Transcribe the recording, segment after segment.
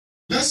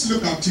Let's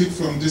look at it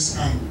from this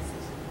angle.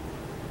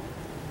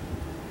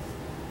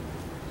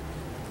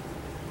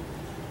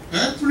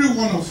 Every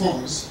one of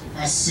us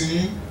has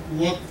seen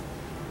what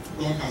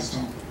God has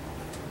done,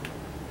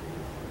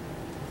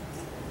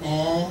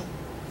 or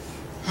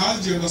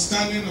has the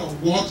understanding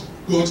of what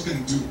God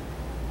can do.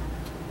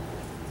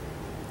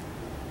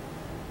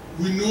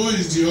 We know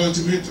He's the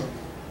ultimatum.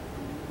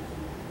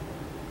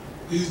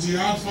 He's the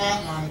Alpha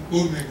and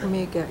Omega.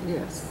 Omega,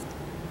 yes.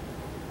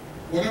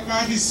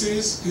 Whatever He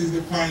says is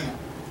the final.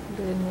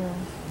 Then,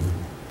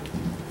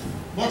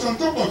 But on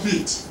top of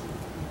it,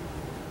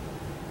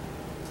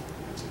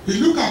 He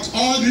looked at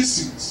all these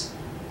things,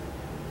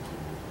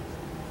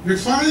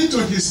 referring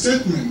to His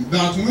statement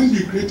that when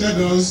He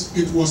created us,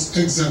 it was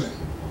excellent.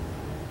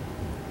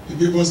 He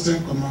gave us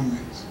 10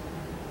 commandments.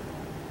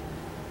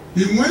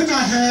 He went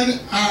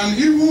ahead and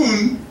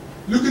even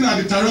looking at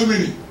the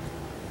Deuteronomy,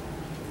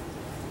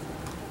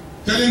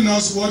 telling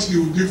us what He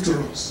will give to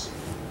us,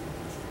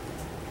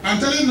 and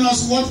telling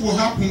us what will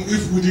happen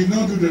if we did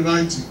not do the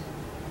right thing.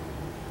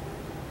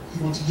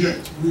 But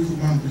yet, we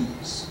human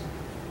beings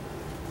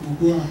will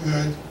go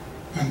ahead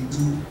and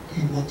do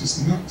what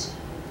is not.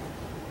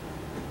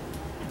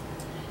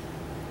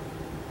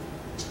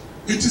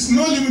 It is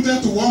not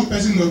limited to one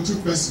person or two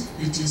persons.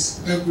 It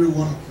is every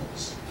one of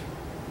us.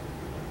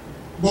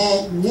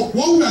 But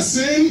what we are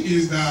saying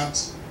is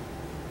that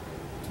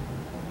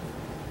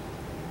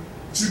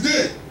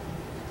today,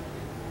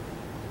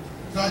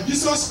 that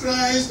Jesus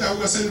Christ, that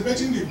we are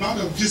celebrating the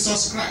birth of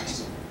Jesus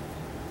Christ,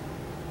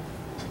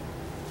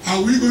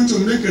 are we going to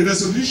make a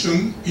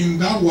resolution in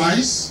that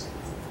wise?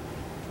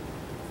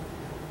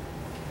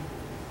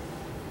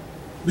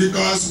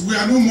 Because we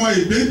are no more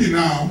a baby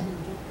now.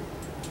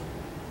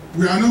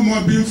 We are no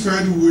more being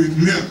fed with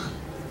milk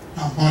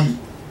and honey.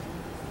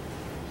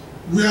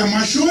 We are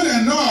mature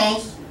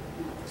enough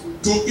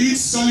to eat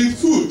solid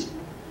food.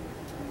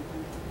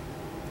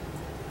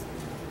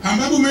 And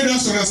Bible made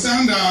us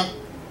understand that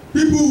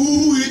people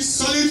who eat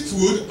solid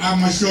food are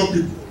mature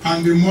people,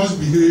 and they must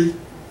behave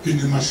in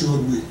a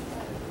matured way.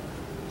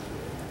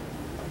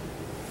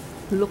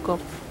 look up.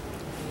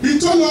 He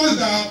told us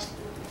that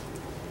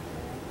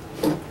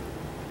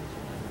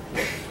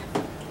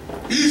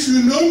if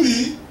you know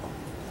me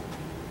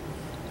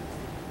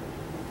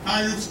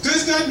and you've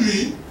tasted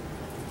me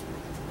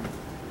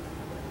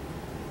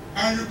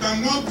and you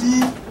cannot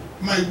do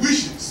my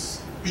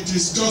wishes, it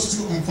is just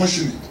too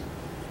unfortunate.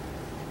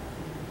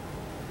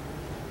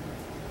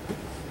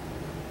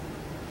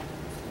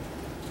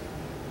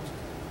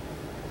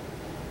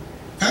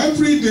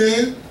 Every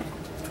day,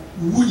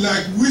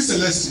 like we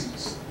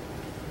Celestials,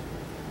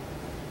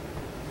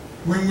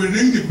 when we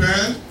ring the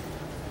bell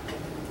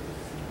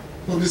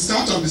from the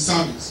start of the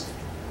service,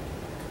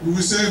 we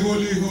will say,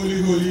 "Holy,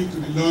 holy, holy to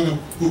the Lord of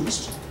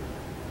hosts."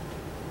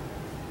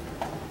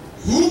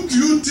 Whom do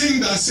you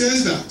think that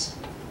says that?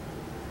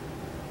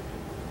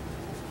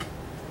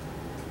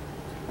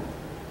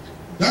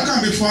 That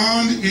can be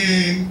found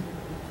in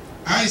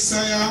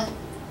Isaiah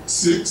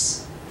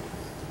 6.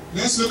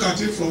 Let's look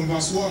at it from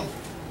verse 1.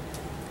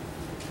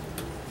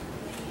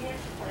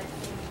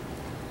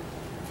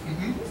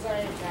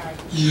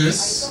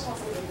 Yes.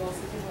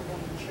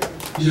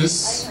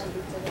 Yes.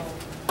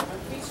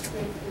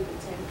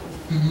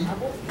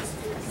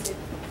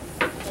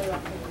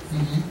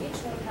 Each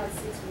one has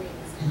 6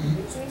 wings.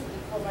 Between he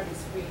covered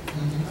his wings,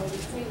 and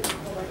between he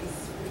covered his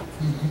feet.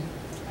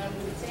 And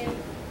within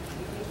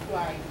he did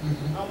fly.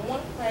 And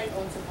one cried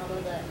unto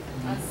another,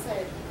 and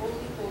said,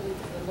 Holy, holy is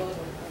the Lord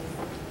of hosts.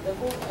 The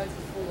whole earth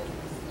is full of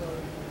his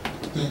glory.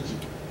 Thank you.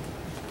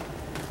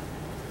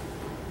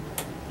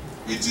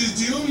 It is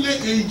the only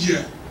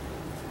angel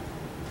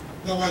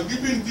that were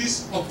given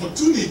this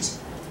opportunity.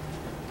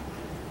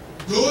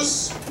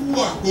 Those who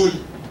are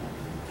holy,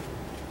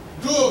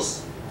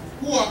 those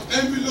who are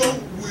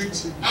enveloped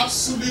with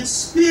absolute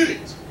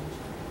spirit.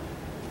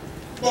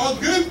 But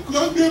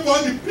God gave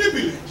us the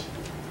privilege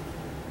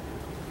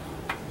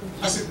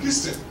as a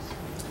Christian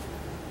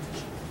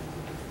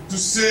to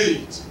say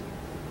it.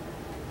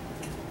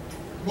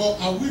 But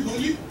are we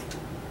holy?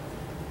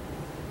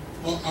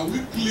 Or are we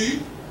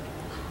clean?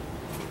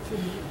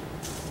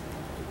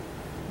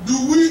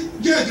 Do we,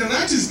 yeah, the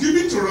right is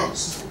given to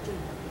us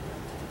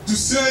to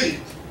say it.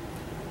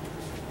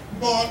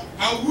 But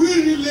are we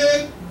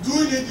really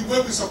doing it the way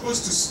we're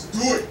supposed to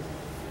do it?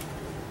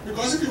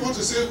 Because if you want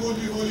to say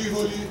holy, holy,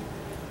 holy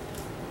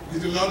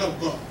is the Lord of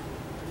God,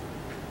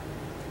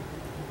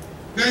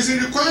 there is a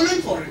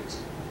requirement for it.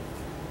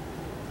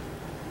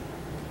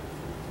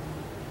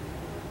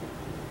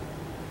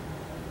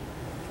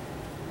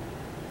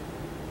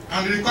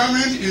 And the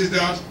requirement is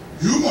that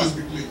you must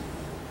be clean.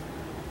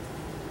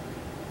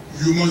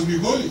 You must be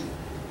holy.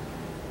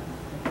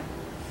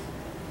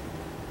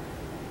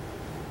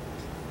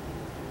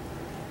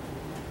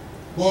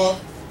 But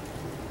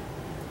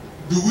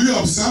do we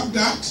observe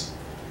that?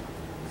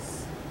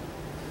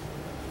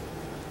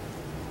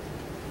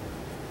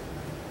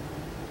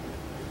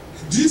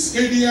 This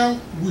area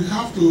we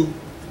have to,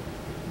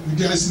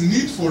 there is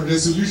need for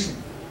resolution.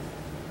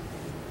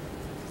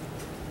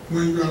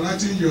 when you are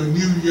writing your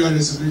New Year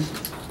resolution.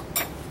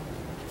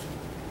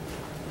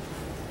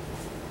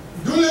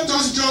 Don't let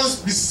us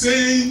just be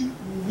saying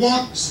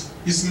what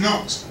is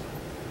not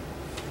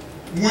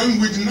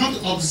when we do not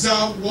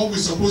observe what we're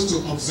supposed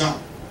to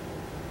observe.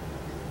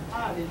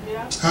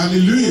 Hallelujah.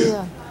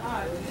 Hallelujah.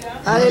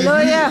 Hallelujah.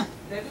 Hallelujah.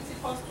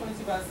 Leviticus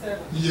 20 verse 7.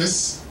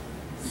 Yes.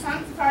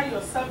 Sanctify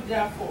yourself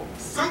therefore,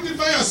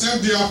 Sanctify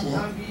yourself therefore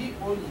and be ye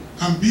holy.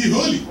 and be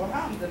holy. For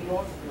I am the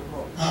Lord your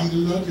God. I am the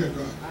Lord your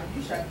God. And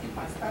you shall keep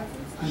my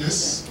statutes and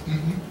Yes. do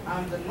them. I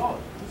am the Lord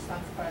who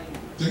sanctify you.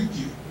 Thank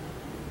you.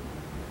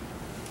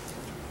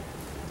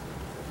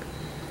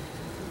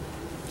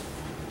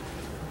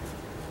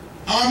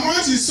 Our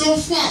mouth is so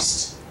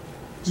fast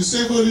to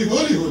say holy,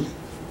 holy, holy.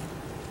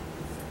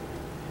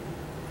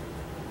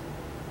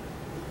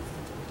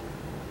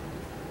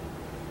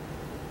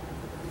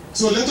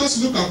 So let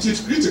us look at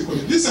it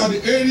critically. These are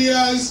the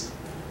areas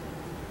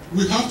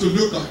we have to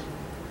look at.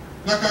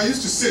 Like I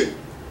used to say,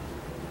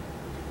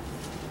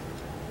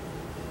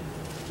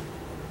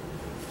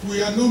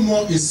 we are no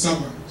more a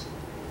servant,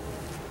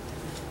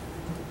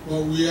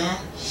 but we are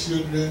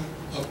children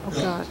of Oh God.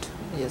 God.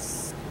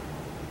 Yes.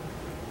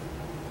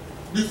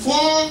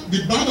 Before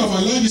the birth of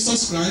our Lord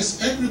Jesus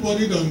Christ,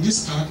 everybody on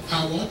this earth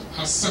are what?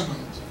 Are servant.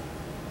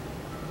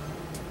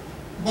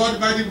 But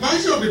by the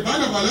virtue of the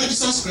birth of our Lord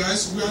Jesus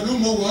Christ, we are no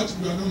more what?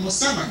 We are no more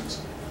servant.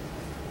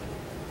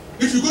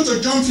 If you go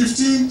to John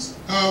 15,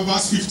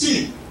 verse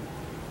 15,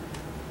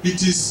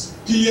 it is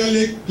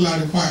clearly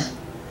clarified.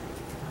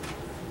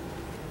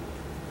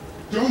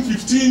 John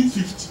 15,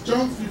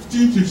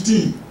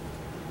 15.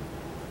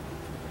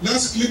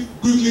 Let's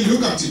quickly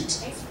look at it.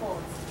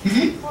 Henceforth,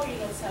 Mhm. call you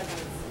not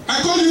servants.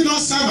 I call you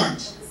not servant.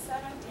 The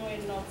servant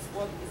knowing not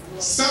what is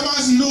Lord.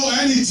 Servants know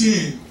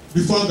anything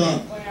before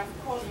God. For I have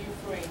called you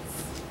friends.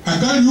 I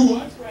call you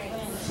what?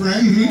 Friends.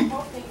 Friend. Mhm.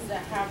 All things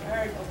that I have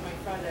heard of my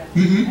Father,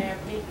 Mhm. I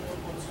have made known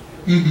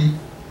unto you. Mhm.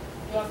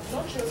 You have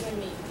not chosen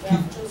me, but I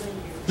have chosen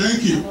you.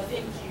 Thank you. And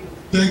ordained you.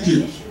 Thank that you.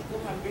 you should go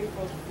and bring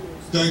forth fruit.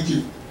 Thank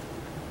you.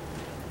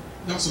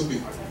 That's okay.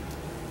 Okay.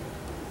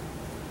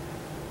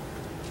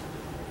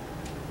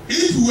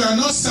 If we are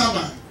not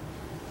servant,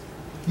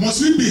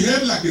 must we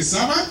behave like a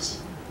servant?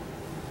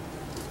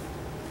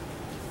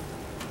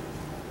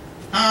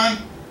 And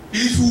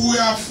if we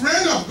are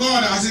friend of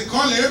God, as he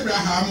called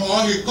Abraham,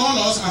 or he called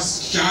us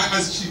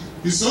as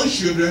his own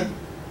children,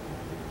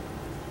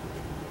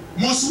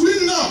 must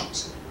we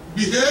not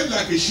behave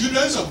like the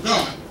children of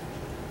God?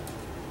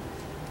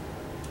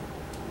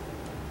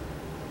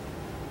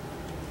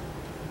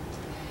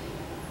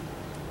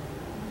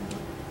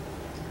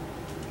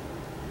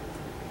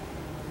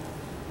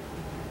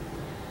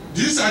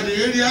 These are the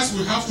areas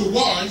we have to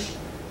watch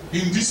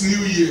in this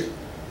new year.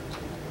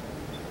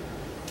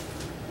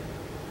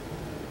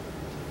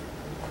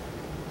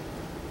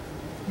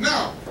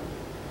 Now,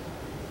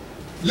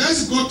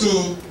 let's go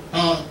to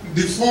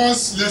the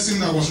first lesson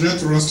that was read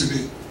to us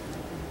today.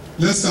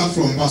 Let's start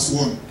from verse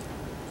 1. And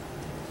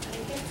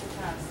it came to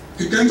pass,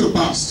 It came to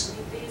pass. in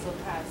the days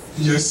of past,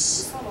 the Yes.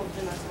 son of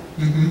Jonathan,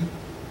 Mm-hmm.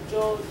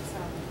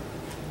 Jotham,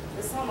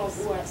 the son of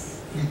Boaz,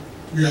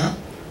 Yeah.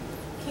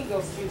 king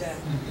of Judah,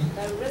 Mm-hmm.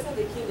 that arrested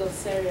the king of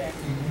Syria,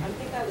 Mhm. and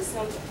Pekah the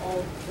son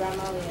of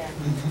Ramaliah,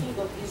 Mhm. king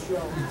of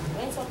Israel,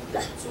 went up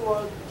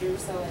toward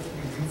Jerusalem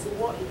to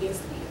war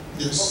against it,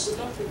 but Yes. could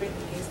not prevail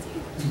against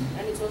it. Mhm.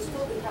 And it was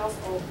told the house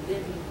of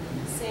David,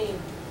 saying,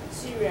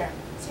 Syria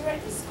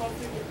is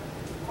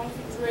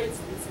confederate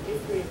with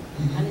Ephraim,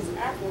 Mhm. and his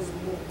ark was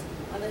moved,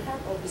 and the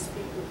heart of his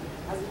people,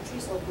 as the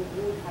trees of the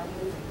wood have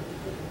moved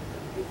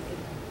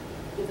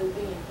with the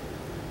wind.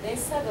 Then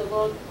said the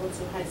Lord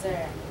unto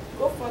Isaiah,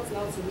 Go forth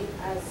now to me,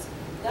 as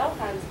thou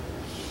hast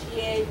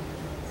shared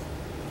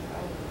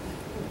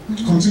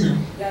Continue.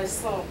 thy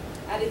son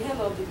at the hand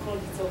of the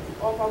conduit of the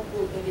upper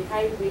pool in the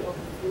highway of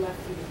the fuller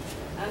field,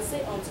 and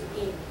say unto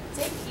him,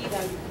 Take heed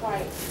and be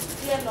quiet,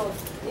 fear not,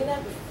 neither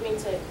be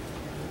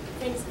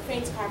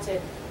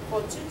faint-hearted,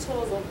 for 2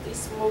 tales of these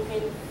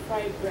smoking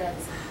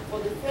firebrands, for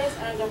the first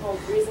anger of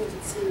raising to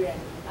Syria,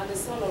 and the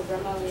son of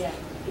Ramaliah,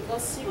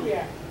 because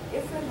Syria,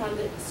 Ephraim and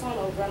the son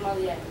of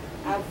Ramaliah,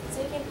 have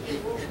taken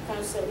evil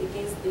counsel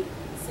against thee,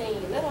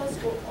 saying, Let us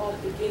go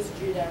up against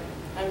Judah,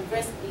 and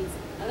wrest it,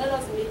 and let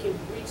us make a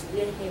breach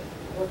therein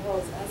for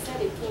us, and set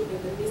a king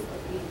in the midst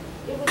of it,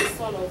 even the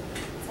son of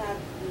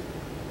Tabith.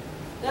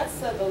 That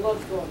said the Lord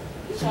God,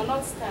 It shall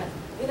not stand,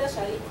 neither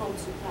shall it come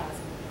to pass.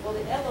 For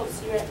the head of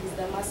Syria is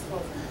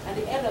Damascus, and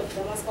the head of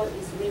Damascus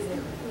is risen,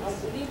 and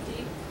within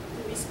thee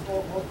 80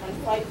 and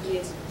 5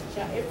 years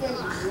shall Ephraim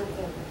be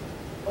broken,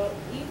 but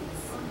it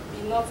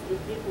be not a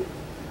people.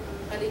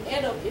 And the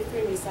head of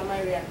Ephraim is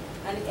Samaria,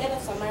 and the head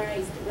of Samaria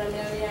is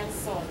Ramaliah's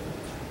son.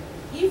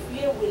 If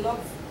ye will not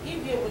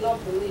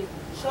believe,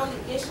 surely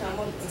ye shall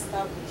not be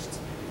established.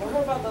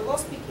 Moreover, the Lord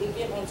spake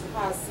again unto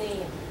her,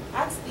 saying,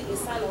 Ask thee a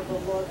sign of the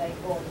Lord thy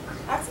God.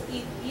 Ask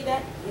it either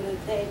in the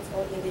depth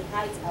or in the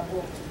height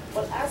above.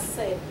 But as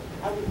said,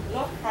 I will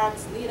not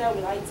ask, neither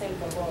will I tempt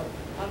the Lord.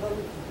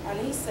 And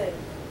he said,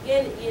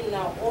 Hear ye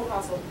now, O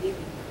house of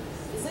David.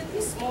 Is it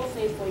a small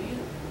thing for you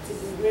to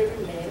to be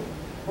weary men,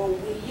 but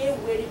will ye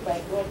weary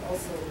by God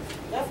also?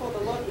 Therefore the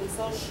Lord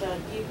himself shall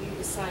give you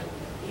a sign.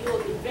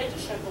 Behold, a virgin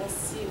shall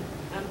conceive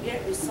and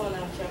bear a son,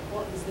 and shall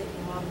call his name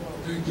Emmanuel.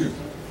 Thank you.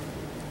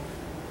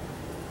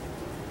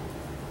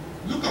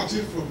 Look at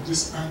it from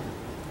this angle.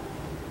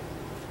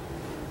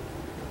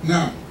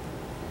 Now,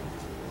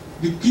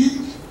 the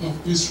king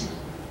of Israel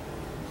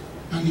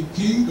and the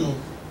king of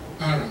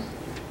Aram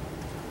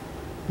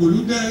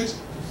colluded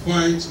to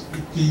fight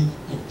the king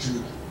of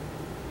Judah.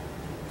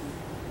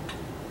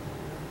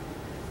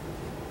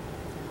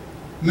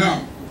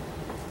 Now,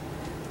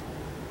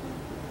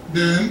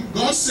 then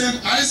God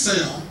sent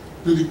Isaiah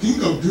to the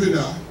king of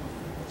Judah,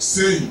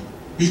 saying,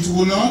 it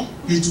will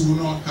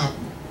not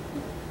happen.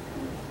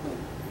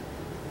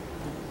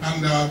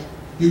 And that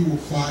he will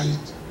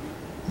fight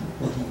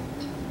for him.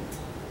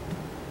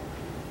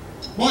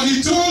 But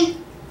he told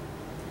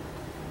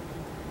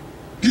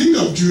king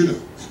of Judah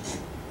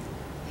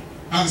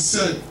and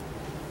said,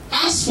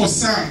 as for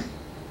sign,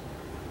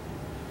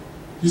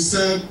 he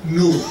said,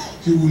 no,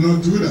 he will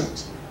not do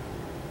that.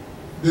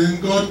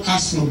 Then God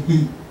asked from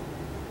him,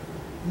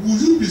 will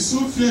you be so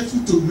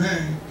fearful to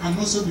men and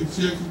also be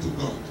fearful to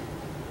God?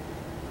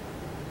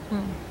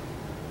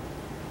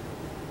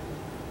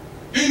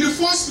 In the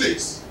first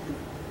place,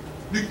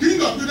 the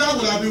king of Judah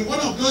would have been one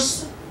of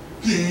those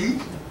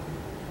kings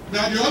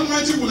that the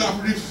Almighty would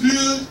have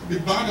refilled the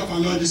bag of our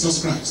Lord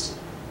Jesus Christ.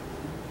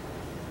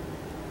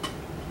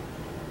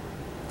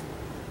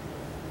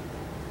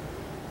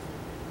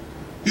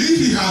 If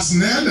he has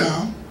knelt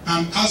down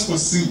and asked for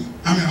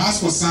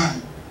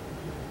sign,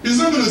 he's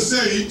not going to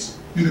say it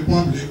in the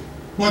public,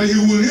 but he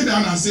will kneel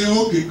down and say,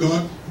 okay,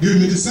 God, give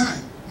me the sign.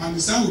 And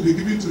the sign will be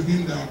given to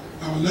him that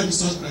our Lord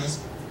Jesus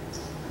Christ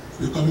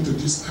will come into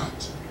this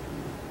earth.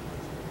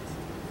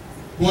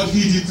 But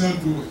he did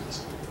not do it.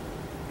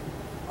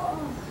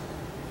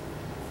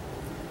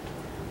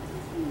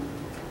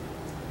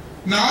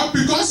 Now,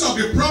 because of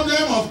the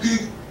problem of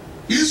King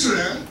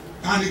Israel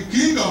and the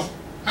king of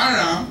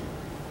Aram,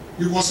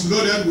 he was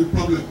loaded with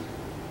problems.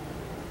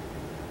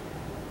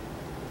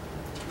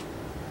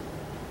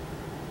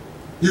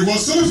 He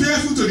was so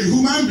fearful to the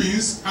human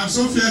beings and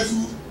so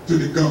fearful to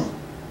the God.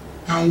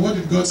 And what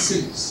did God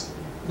say?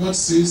 God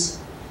says,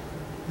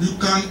 you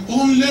can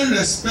only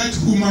respect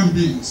human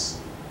beings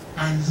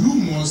and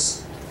you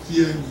must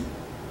fear me.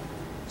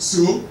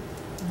 So,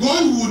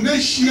 God will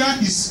not share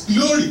his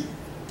glory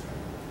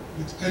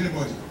with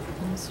anybody.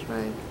 That's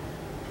right.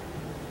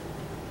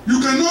 You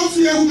cannot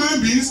fear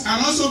human beings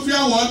and also fear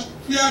what?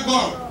 Fear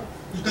God.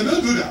 You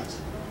cannot do that.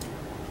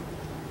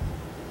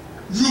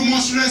 You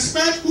must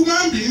respect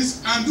human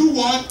beings and do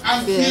what?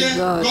 And fear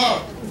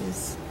God.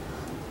 Yes.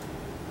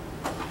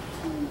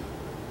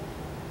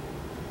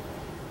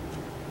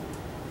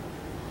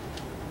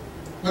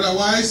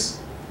 Otherwise,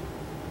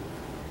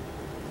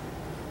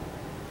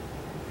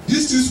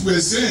 these things we're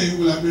saying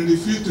will have been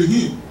revealed to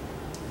him.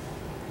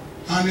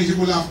 And he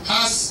will have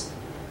asked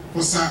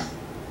for sign.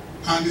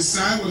 And the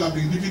sign will have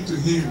been given to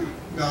him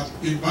that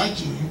a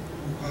virgin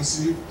will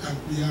conceive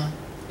and bear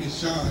a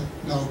child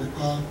that will be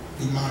called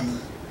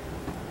Emmanuel.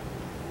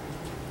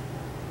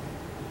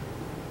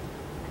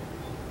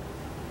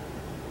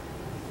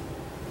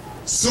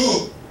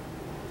 So,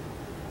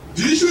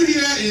 the issue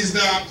here is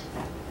that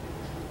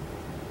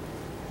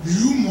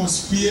you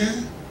must fear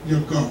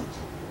your God.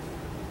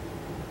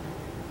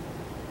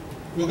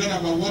 Forget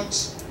about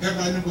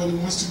whatever anybody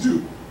wants to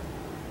do.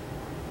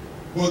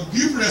 But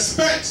give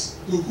respect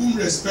to whom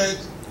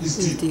respect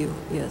is due.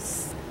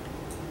 Yes.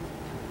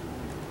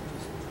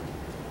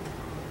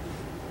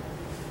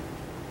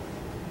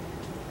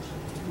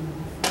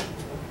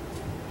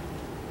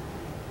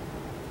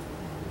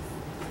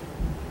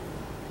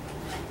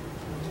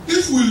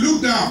 If we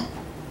look down,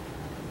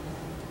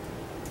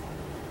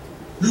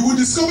 we will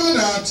discover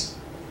that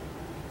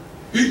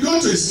it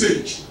got to a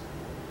stage.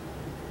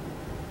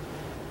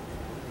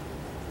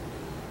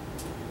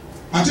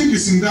 I think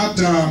it's in that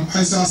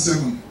Isaiah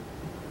 7,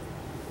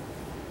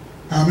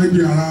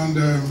 maybe around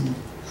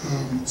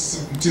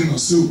 17 or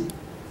so.